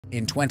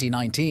In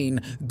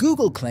 2019,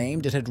 Google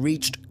claimed it had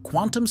reached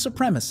quantum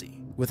supremacy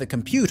with a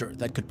computer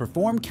that could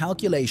perform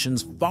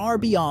calculations far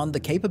beyond the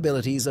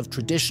capabilities of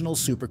traditional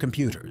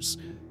supercomputers.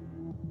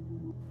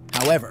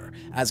 However,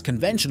 as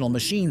conventional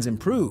machines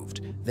improved,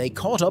 they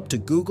caught up to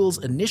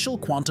Google's initial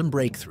quantum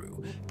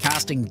breakthrough,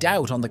 casting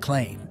doubt on the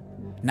claim.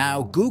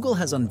 Now, Google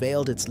has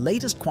unveiled its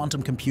latest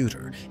quantum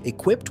computer,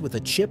 equipped with a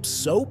chip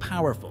so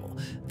powerful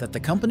that the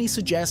company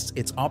suggests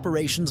its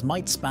operations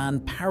might span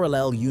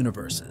parallel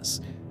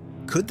universes.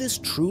 Could this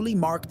truly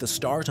mark the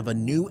start of a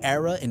new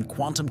era in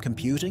quantum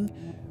computing?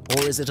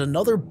 Or is it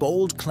another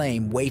bold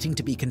claim waiting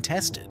to be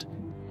contested?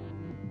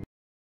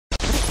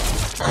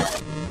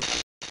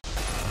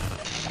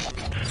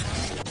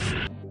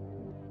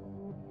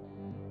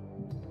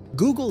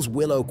 Google's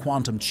Willow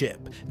quantum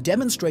chip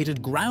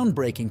demonstrated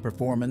groundbreaking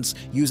performance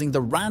using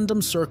the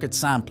random circuit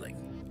sampling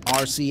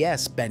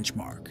 (RCS)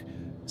 benchmark,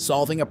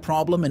 solving a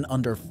problem in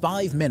under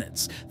 5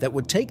 minutes that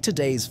would take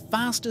today's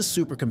fastest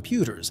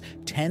supercomputers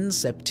 10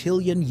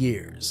 septillion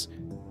years.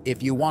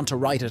 If you want to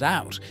write it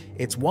out,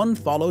 it's 1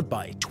 followed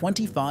by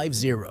 25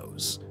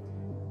 zeros.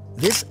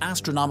 This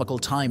astronomical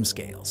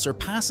timescale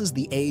surpasses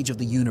the age of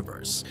the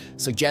universe,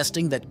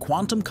 suggesting that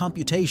quantum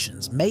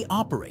computations may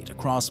operate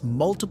across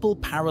multiple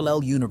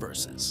parallel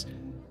universes.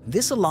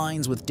 This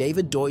aligns with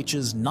David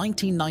Deutsch's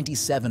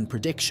 1997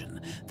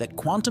 prediction that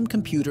quantum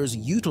computers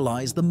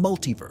utilize the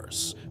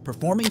multiverse,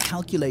 performing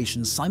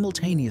calculations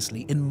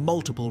simultaneously in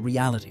multiple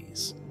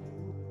realities.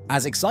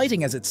 As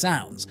exciting as it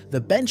sounds,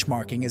 the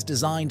benchmarking is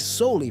designed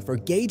solely for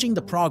gauging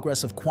the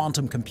progress of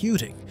quantum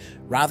computing,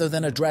 rather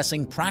than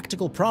addressing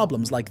practical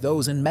problems like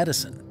those in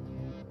medicine.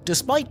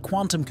 Despite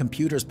quantum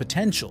computers'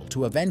 potential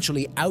to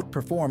eventually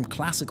outperform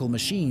classical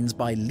machines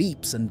by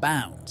leaps and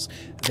bounds,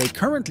 they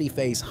currently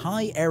face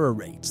high error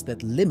rates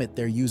that limit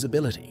their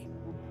usability.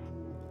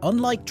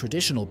 Unlike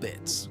traditional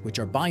bits, which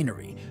are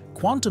binary,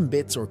 quantum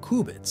bits or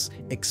qubits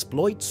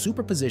exploit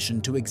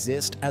superposition to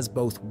exist as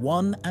both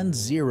 1 and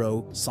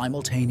 0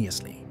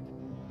 simultaneously.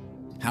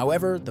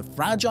 However, the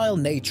fragile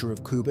nature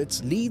of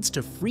qubits leads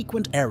to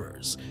frequent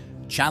errors,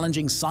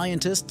 challenging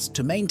scientists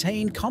to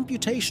maintain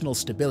computational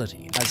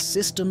stability as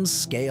systems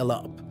scale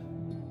up.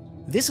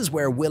 This is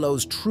where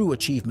Willow's true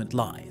achievement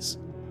lies,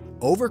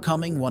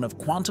 overcoming one of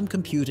quantum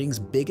computing's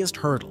biggest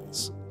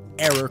hurdles: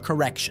 error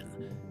correction.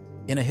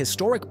 In a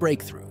historic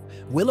breakthrough,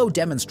 Willow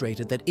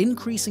demonstrated that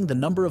increasing the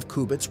number of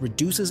qubits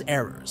reduces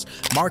errors,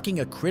 marking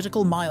a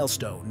critical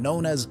milestone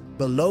known as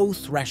below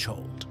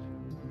threshold.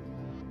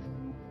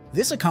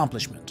 This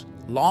accomplishment,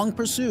 long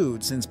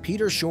pursued since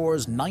Peter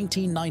Shor's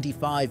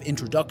 1995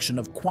 introduction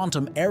of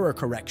quantum error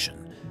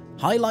correction,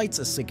 highlights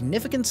a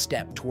significant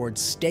step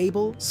towards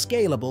stable,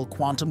 scalable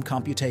quantum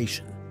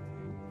computation.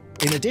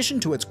 In addition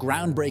to its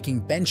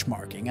groundbreaking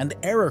benchmarking and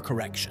error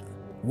correction,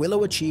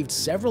 Willow achieved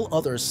several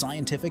other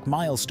scientific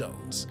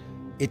milestones.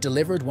 It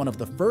delivered one of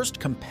the first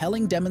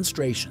compelling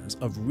demonstrations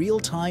of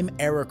real-time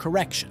error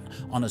correction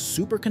on a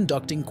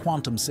superconducting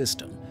quantum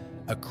system,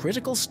 a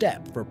critical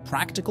step for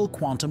practical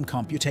quantum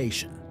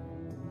computation.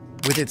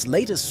 With its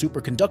latest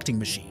superconducting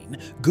machine,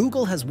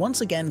 Google has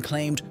once again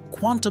claimed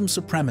quantum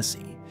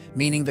supremacy,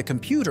 meaning the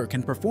computer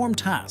can perform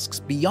tasks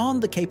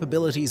beyond the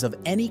capabilities of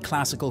any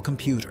classical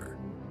computer.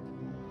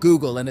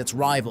 Google and its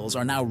rivals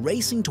are now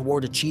racing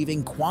toward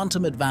achieving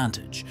quantum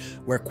advantage,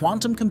 where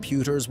quantum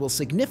computers will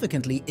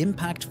significantly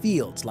impact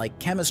fields like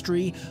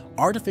chemistry,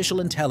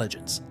 artificial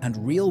intelligence,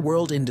 and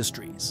real-world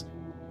industries.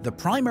 The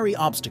primary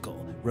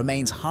obstacle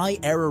remains high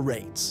error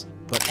rates,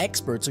 but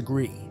experts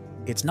agree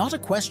it's not a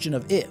question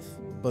of if,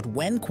 but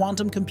when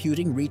quantum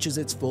computing reaches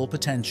its full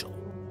potential.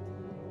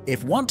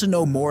 If you want to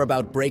know more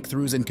about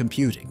breakthroughs in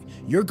computing,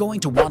 you're going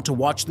to want to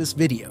watch this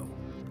video.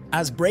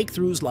 As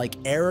breakthroughs like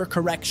error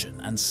correction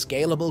and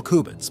scalable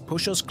qubits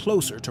push us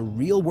closer to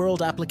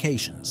real-world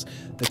applications,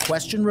 the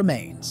question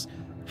remains: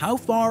 how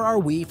far are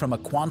we from a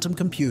quantum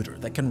computer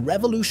that can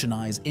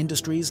revolutionize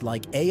industries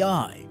like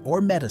AI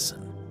or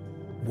medicine?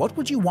 What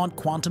would you want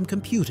quantum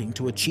computing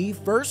to achieve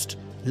first?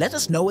 Let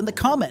us know in the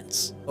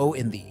comments. Oh,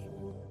 in the